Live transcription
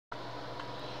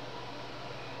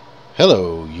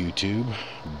Hello YouTube,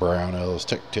 Brown L's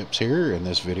Tech Tips here. In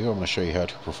this video I'm going to show you how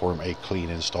to perform a clean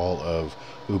install of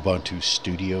Ubuntu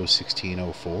Studio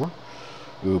 16.04.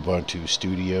 Ubuntu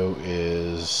Studio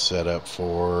is set up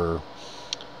for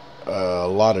a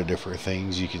lot of different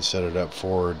things. You can set it up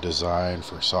for design,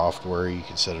 for software, you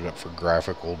can set it up for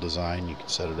graphical design, you can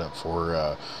set it up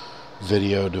for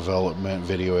video development,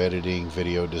 video editing,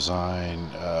 video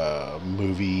design,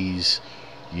 movies.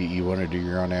 You want to do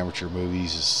your own amateur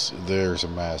movies, there's a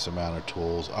mass amount of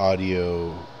tools,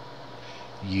 audio,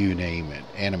 you name it,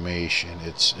 animation,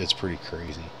 it's pretty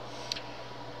crazy.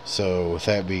 So with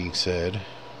that being said,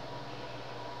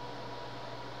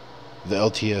 the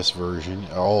LTS version,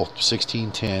 all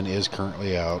 16.10 is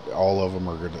currently out. All of them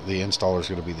are going to, the installer is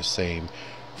going to be the same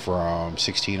from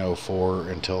 16.04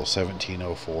 until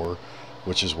 17.04,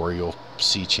 which is where you'll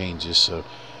see changes. So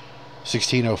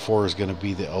 16.04 is going to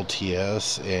be the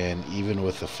LTS, and even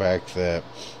with the fact that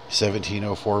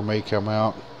 17.04 may come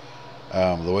out,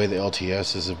 the way the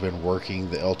LTSs have been working,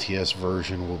 the LTS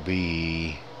version will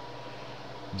be,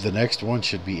 the next one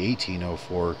should be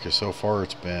 18.04, because so far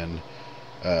it's been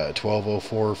 12.04,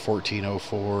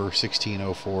 14.04,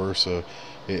 16.04, so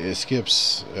it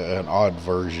skips an odd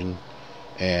version,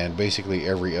 and basically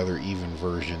every other even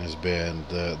version has been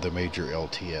the major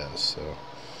LTS. So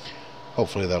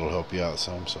hopefully that'll help you out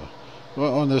some. So,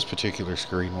 well, on this particular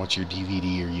screen, once your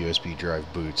DVD or USB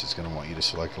drive boots, it's going to want you to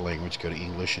select a language, go to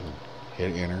English and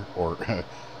hit enter, or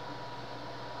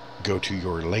go to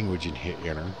your language and hit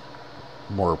enter,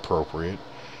 more appropriate.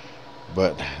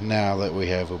 But now that we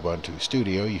have Ubuntu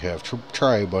Studio, you have to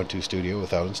try Ubuntu Studio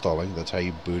without installing. That's how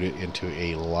you boot it into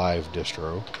a live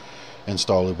distro.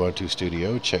 Install Ubuntu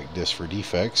Studio, check disk for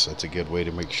defects. That's a good way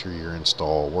to make sure your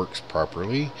install works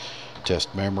properly.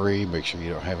 Test memory, make sure you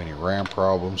don't have any RAM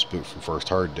problems. Boot from first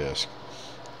hard disk.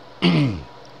 Boot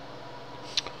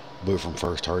from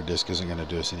first hard disk isn't going to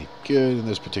do us any good in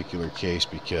this particular case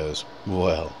because,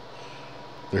 well,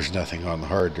 there's nothing on the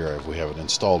hard drive. We haven't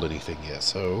installed anything yet.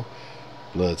 So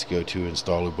let's go to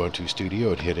install Ubuntu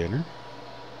Studio and hit enter.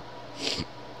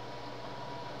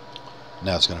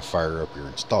 Now it's going to fire up your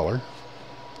installer.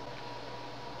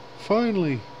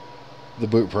 Finally, the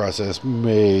boot process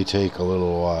may take a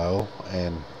little while,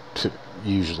 and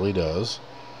usually does,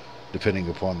 depending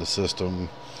upon the system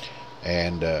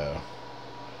and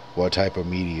what type of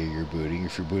media you're booting.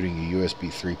 If you're booting a USB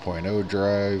 3.0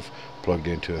 drive plugged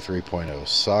into a 3.0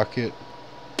 socket,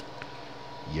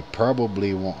 you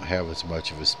probably won't have as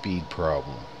much of a speed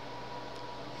problem.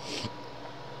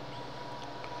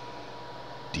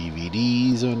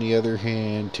 DVDs, on the other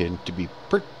hand, tend to be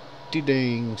pretty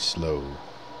dang slow.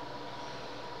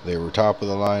 They were top of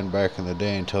the line back in the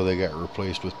day until they got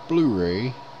replaced with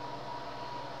Blu-ray,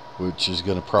 which is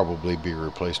going to probably be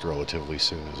replaced relatively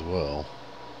soon as well.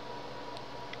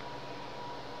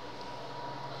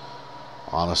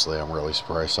 Honestly, I'm really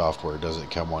surprised software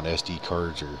doesn't come on SD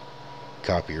cards or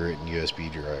copywritten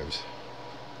USB drives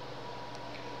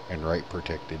and write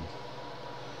protected.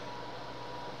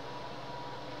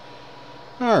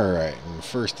 Alright, and the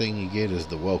first thing you get is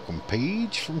the welcome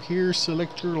page. From here,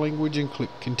 select your language and click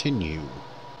continue.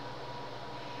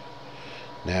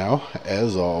 Now,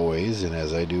 as always, and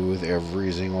as I do with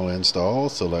every single install,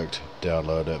 select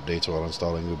download updates while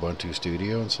installing Ubuntu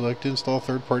Studio and select install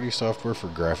third-party software for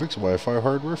graphics, Wi-Fi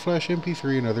hardware, Flash,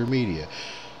 MP3, and other media.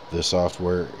 The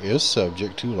software is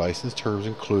subject to license terms,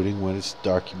 including with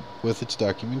its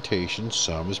documentation.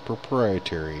 Some is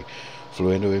proprietary.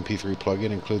 Fluendo MP3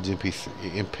 plugin includes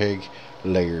MPEG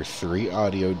Layer 3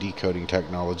 audio decoding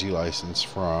technology license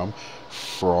from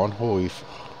Fraunhofer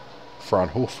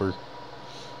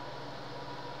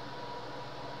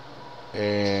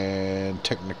and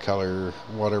Technicolor,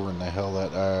 whatever in the hell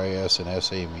that IIS and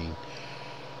SA mean.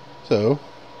 So,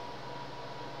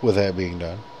 with that being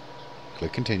done,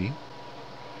 click continue.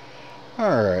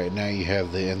 Alright, now you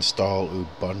have the install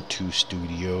Ubuntu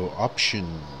Studio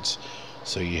options.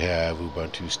 So you have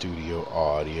Ubuntu Studio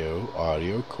Audio,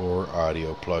 Audio Core,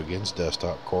 Audio Plugins,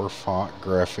 Desktop Core, Font,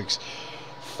 Graphics,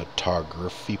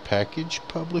 Photography Package,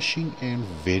 Publishing, and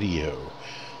Video.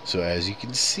 So as you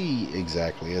can see,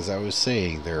 exactly as I was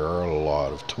saying, there are a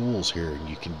lot of tools here, and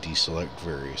you can deselect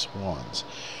various ones.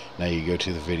 Now you go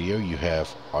to the video, you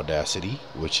have Audacity,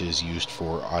 which is used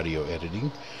for audio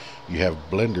editing. You have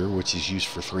Blender, which is used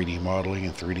for 3D modeling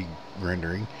and 3D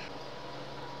rendering.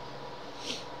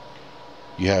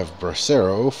 You have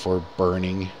Bracero for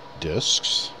burning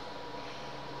discs.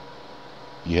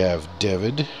 You have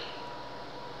David,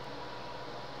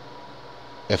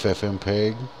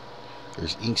 FFmpeg,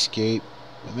 there's Inkscape,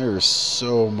 and there is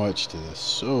so much to this,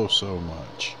 so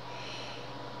much.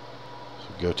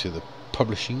 So go to the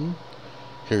publishing.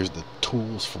 Here's the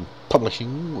tools from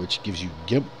publishing, which gives you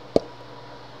GIMP.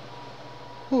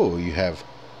 Oh, you have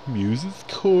Music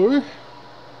Core.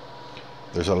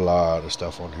 There's a lot of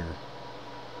stuff on here.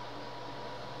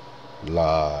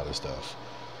 Lot of stuff.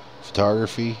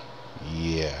 Photography,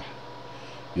 yeah.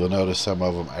 You'll notice some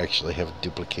of them actually have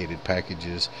duplicated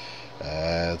packages.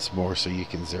 It's more so you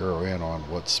can zero in on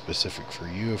what's specific for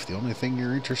you. If the only thing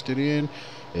you're interested in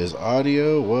is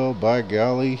audio, well, by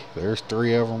golly, there's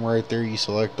 3 of them right there. You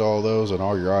select all those and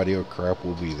all your audio crap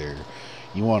will be there.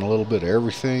 You want a little bit of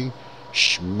everything,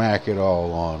 smack it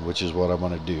all on, which is what I'm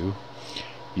going to do.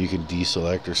 You can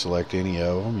deselect or select any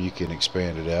of them. You can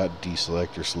expand it out,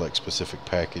 deselect or select specific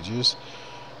packages.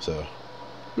 So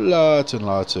lots and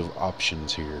lots of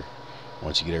options here.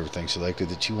 Once you get everything selected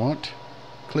that you want,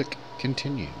 click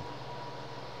continue.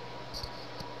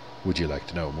 Would you like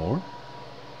to know more?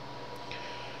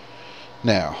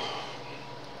 Now,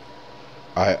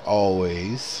 I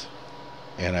always,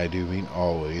 and I do mean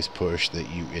always, push that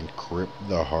you encrypt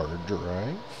the hard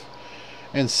drive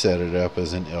and set it up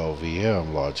as an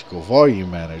LVM, logical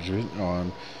volume management,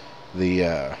 on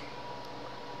the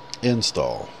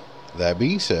install. That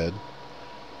being said,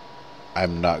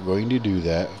 I'm not going to do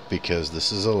that because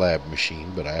this is a lab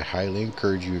machine, but I highly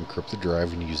encourage you to encrypt the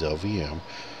drive and use LVM.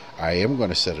 I am going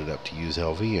to set it up to use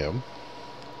LVM.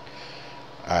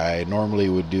 I normally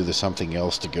would do something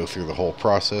else to go through the whole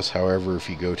process. However, if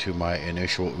you go to my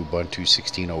initial Ubuntu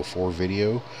 16.04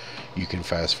 video, you can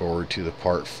fast forward to the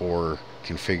part for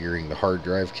configuring the hard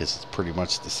drive, because it's pretty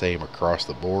much the same across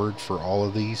the board for all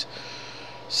of these.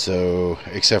 So,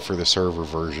 except for the server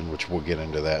version, which we'll get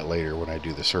into that later when I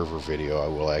do the server video, I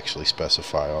will actually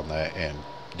specify on that and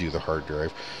do the hard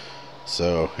drive.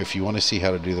 So, if you want to see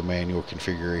how to do the manual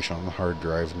configuration on the hard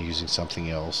drive and using something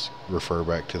else, refer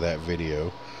back to that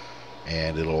video,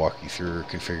 and it'll walk you through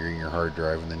configuring your hard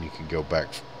drive, and then you can go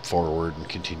back forward and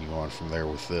continue on from there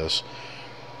with this.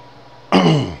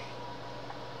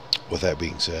 With that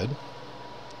being said,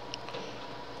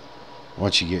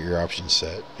 once you get your options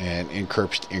set, and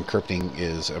encrypting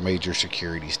is a major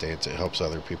security stance. It helps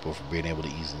other people from being able to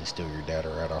easily steal your data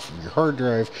right off of your hard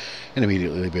drive and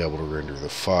immediately be able to render the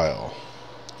file.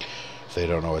 If they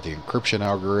don't know what the encryption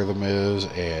algorithm is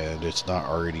and it's not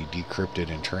already decrypted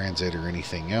in transit or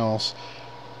anything else,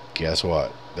 guess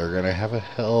what? They're going to have a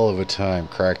hell of a time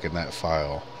cracking that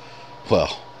file.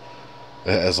 Well,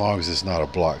 as long as it's not a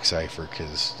block cipher,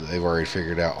 because they've already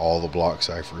figured out all the block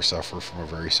ciphers suffer from a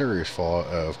very serious flaw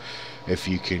of, if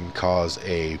you can cause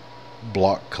a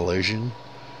block collision,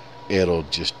 it'll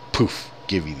just poof,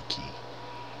 give you the key,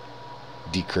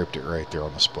 decrypt it right there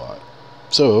on the spot.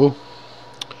 So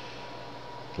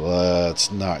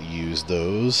let's not use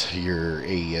those. Your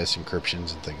AES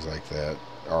encryptions and things like that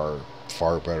are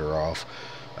far better off.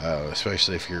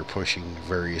 Especially if you're pushing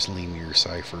various linear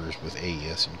ciphers with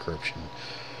AES encryption.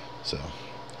 So,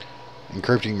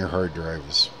 encrypting your hard drive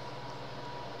is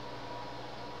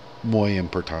muy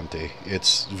importante.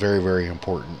 It's very, very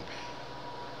important.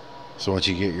 So once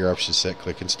you get your options set,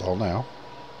 click install now.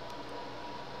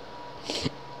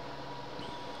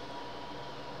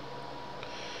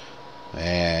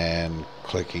 And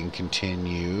clicking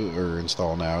continue or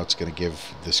install now, it's going to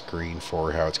give the screen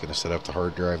for how it's going to set up the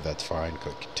hard drive. That's fine.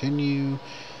 Click continue.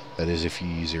 That is if you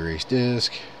use erase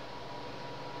disk,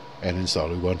 and install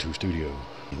Ubuntu Studio.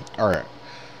 Alright,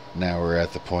 now we're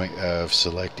at the point of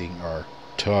selecting our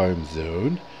time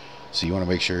zone. So you want to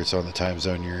make sure it's on the time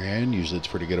zone you're in. Usually it's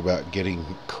pretty good about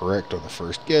getting correct on the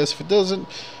first guess. If it doesn't,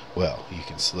 well, you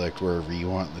can select wherever you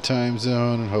want in the time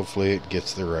zone, and hopefully it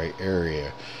gets the right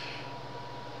area.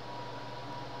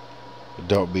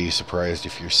 Don't be surprised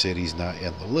if your city's not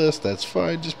in the list. That's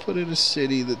fine. Just put in a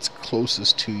city that's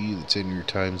closest to you, that's in your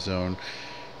time zone.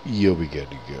 You'll be good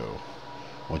to go.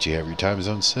 Once you have your time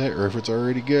zone set, or if it's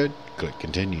already good, click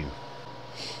continue.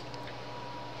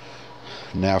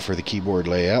 Now for the keyboard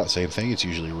layout, same thing. It's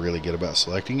usually really good about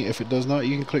selecting it. If it does not,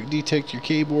 you can click detect your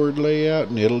keyboard layout,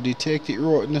 and it'll detect that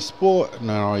you're right in the spot.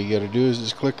 Now all you got to do is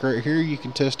just click right here. You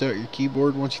can test out your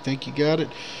keyboard once you think you got it.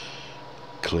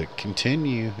 Click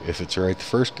continue. If it's right the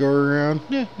first go around,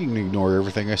 yeah, you can ignore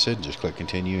everything I said and just click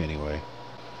continue anyway.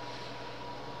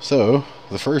 So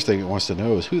the first thing it wants to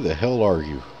know is, who the hell are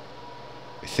you?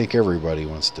 I think everybody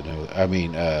wants to know. I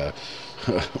mean,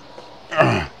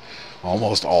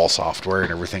 almost all software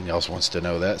and everything else wants to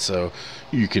know that. So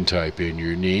you can type in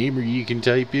your name, or you can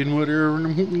type in whatever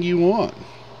you want.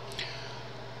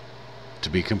 To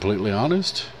be completely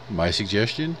honest, my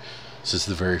suggestion, this is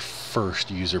the very first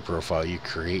user profile you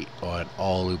create on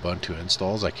all Ubuntu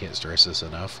installs, I can't stress this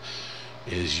enough,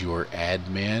 is your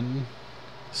admin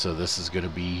So this is going to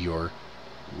be your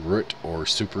root or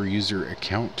super user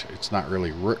account. It's not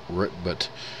really root, but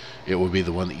it will be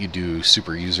the one that you do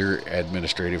super user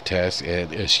administrative tasks and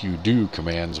sudo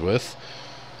commands with.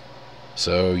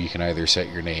 So you can either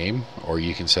set your name or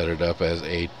you can set it up as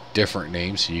a different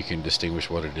name so you can distinguish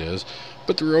what it is.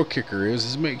 But the real kicker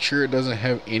is make sure it doesn't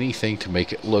have anything to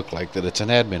make it look like that it's an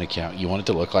admin account. You want it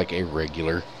to look like a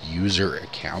regular user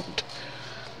account.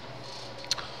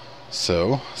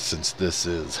 So since this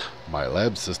is my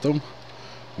lab system,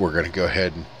 we're going to go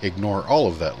ahead and ignore all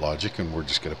of that logic, and we're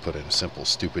just going to put in a simple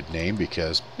stupid name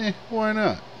because why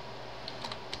not?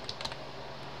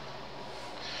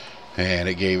 And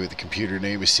it gave it the computer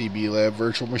name of CB Lab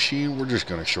Virtual Machine. We're just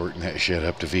going to shorten that shit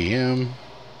up to VM.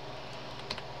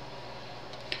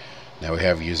 Now we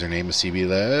have username of CB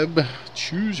Lab.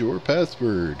 Choose your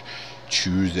password.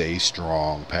 Choose a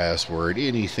strong password.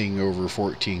 Anything over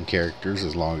 14 characters,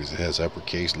 as long as it has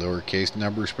uppercase, lowercase,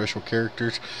 number, special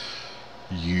characters,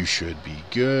 you should be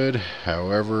good.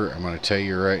 However, I'm going to tell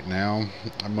you right now,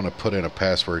 I'm going to put in a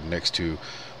password next to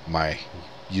my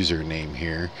username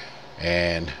here,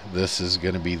 and this is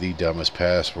going to be the dumbest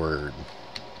password.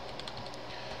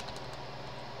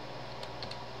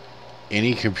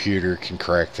 Any computer can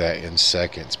crack that in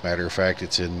seconds. Matter of fact,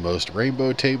 it's in most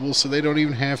rainbow tables, so they don't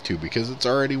even have to, because it's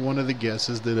already one of the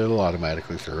guesses that it'll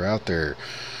automatically throw out there.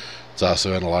 It's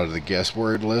also in a lot of the guess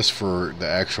word lists for the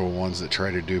actual ones that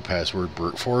try to do password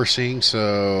brute forcing.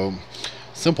 So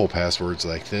simple passwords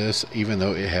like this, even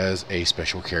though it has a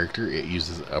special character, it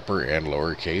uses upper and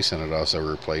lower case, and it also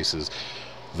replaces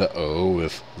the O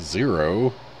with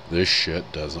 0. This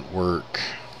shit doesn't work.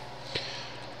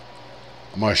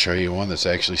 I'm going to show you one that's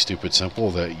actually stupid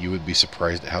simple that you would be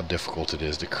surprised at how difficult it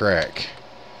is to crack.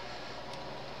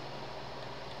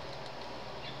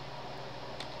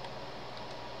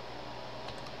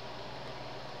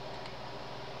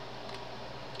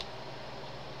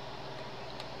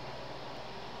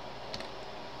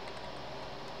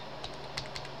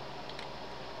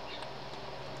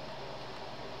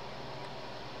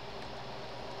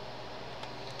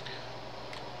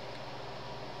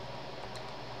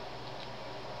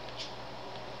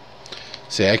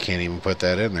 See, I can't even put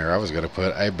that in there. I was going to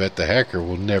put, I bet the hacker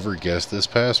will never guess this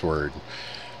password.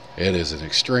 It is an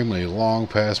extremely long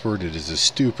password. It is a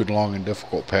stupid long and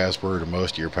difficult password, and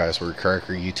most of your password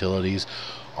cracker utilities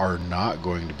are not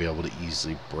going to be able to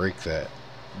easily break that.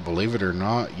 Believe it or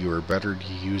not, you are better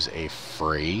to use a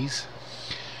phrase,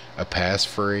 a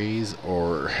passphrase,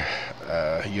 or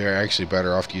you're actually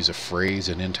better off to use a phrase,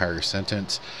 an entire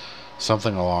sentence,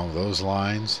 something along those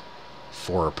lines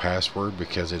for a password,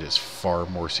 because it is far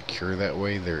more secure that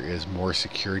way. There is more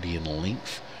security in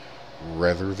length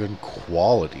rather than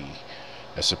quality.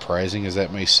 As surprising as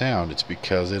that may sound, it's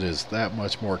because it is that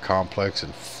much more complex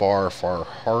and far, far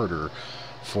harder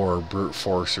for brute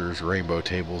forcers, rainbow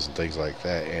tables, and things like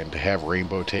that. And to have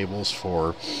rainbow tables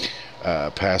for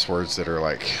passwords that are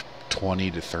like 20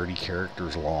 to 30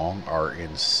 characters long are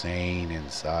insane in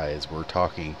size. We're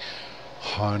talking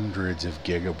hundreds of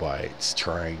gigabytes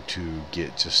trying to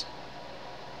get just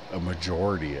a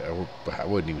majority. I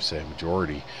wouldn't even say a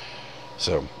majority.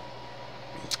 So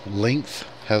length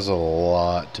has a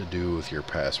lot to do with your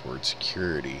password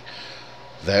security.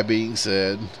 That being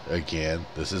said, again,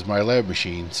 this is my lab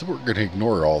machine, so we're going to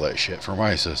ignore all that shit for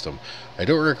my system. I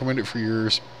don't recommend it for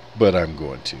yours, but I'm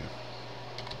going to.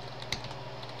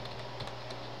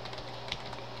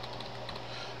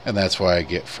 And that's why I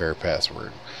get fair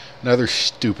password. Another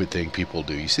stupid thing people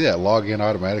do. You see that login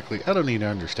automatically? I don't even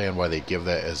understand why they give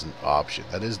that as an option.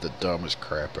 That is the dumbest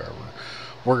crap ever.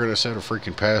 We're going to set a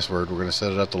freaking password. We're going to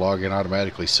set it up to log in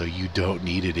automatically so you don't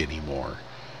need it anymore.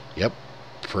 Yep,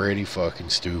 pretty fucking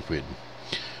stupid.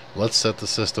 Let's set the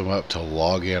system up to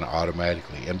log in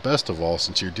automatically. And best of all,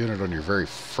 since you're doing it on your very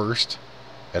first,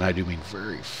 and I do mean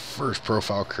very first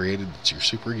profile created, that's your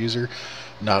super user,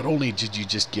 not only did you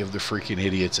just give the freaking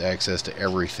idiots access to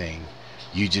everything,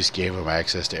 you just gave them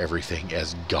access to everything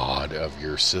as God of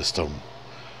your system.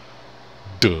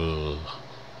 Duh.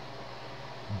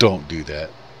 Don't do that.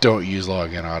 Don't use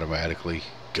login automatically.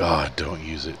 God, don't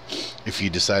use it. If you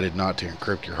decided not to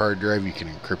encrypt your hard drive, you can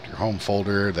encrypt your home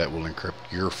folder. That will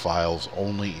encrypt your files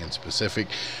only in specific.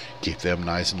 Keep them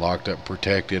nice and locked up and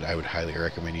protected. I would highly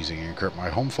recommend using Encrypt My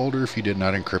Home folder if you did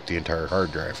not encrypt the entire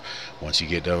hard drive. Once you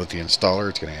get done with the installer,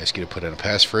 it's going to ask you to put in a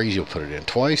passphrase. You'll put it in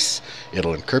twice.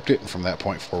 It'll encrypt it, and from that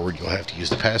point forward, you'll have to use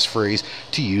the passphrase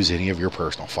to use any of your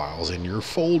personal files in your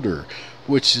folder,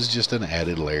 which is just an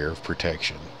added layer of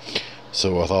protection.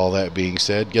 So with all that being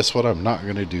said, guess what I'm not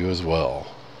going to do as well?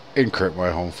 encrypt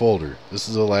my home folder. This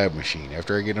is a lab machine.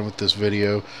 After I get done with this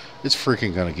video, it's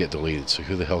freaking gonna get deleted, so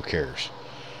who the hell cares?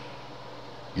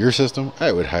 Your system,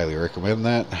 I would highly recommend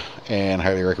that, and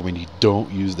highly recommend you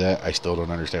don't use that. I still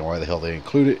don't understand why the hell they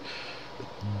include it.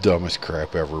 Dumbest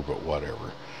crap ever, but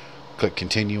whatever. Click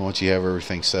continue once you have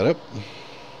everything set up.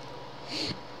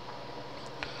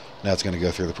 Now it's going to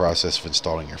go through the process of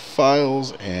installing your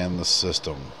files and the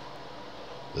system.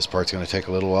 This part's going to take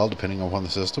a little while depending upon the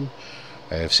system.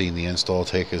 I have seen the install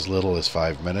take as little as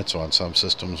 5 minutes on some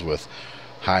systems with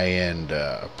high-end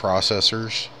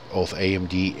processors, both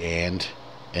AMD and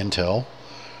Intel,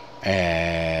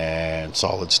 and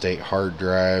solid state hard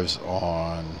drives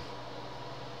on,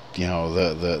 you know,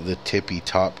 the tippy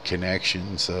top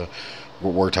connections.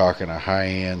 We're talking a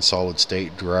high-end solid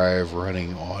state drive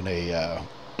running on a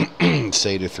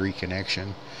SATA 3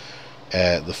 connection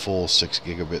at the full 6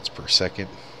 gigabits per second.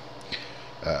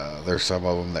 There's some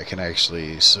of them that can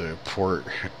actually support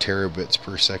terabits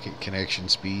per second connection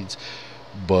speeds,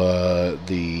 but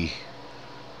the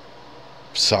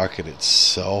socket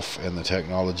itself and the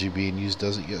technology being used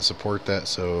doesn't yet support that.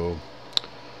 So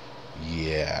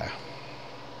yeah.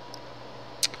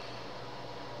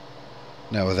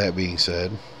 Now with that being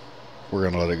said, we're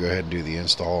going to let it go ahead and do the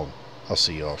install. I'll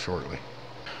see y'all shortly.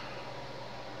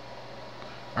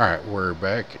 Alright, we're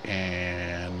back,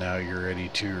 and now you're ready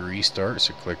to restart,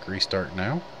 so click restart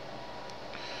now.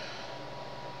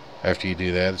 After you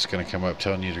do that, it's going to come up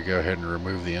telling you to go ahead and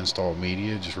remove the installed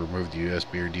media. Just remove the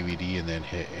USB or DVD and then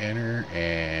hit enter,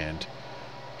 and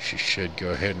she should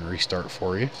go ahead and restart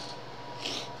for you.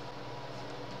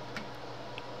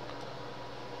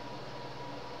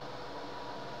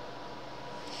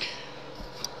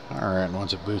 Alright, and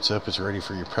once it boots up, it's ready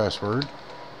for your password.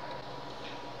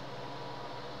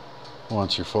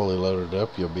 Once you're fully loaded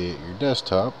up, you'll be at your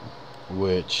desktop,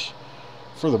 which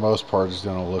for the most part is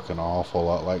going to look an awful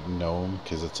lot like Gnome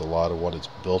because it's a lot of what it's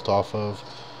built off of.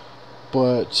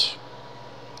 But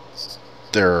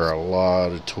there are a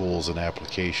lot of tools and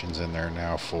applications in there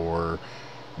now for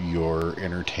your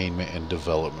entertainment and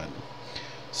development.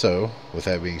 So, with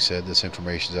that being said, this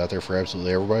information is out there for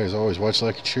absolutely everybody. As always, watch,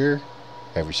 like, and share.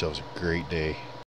 Have yourselves a great day.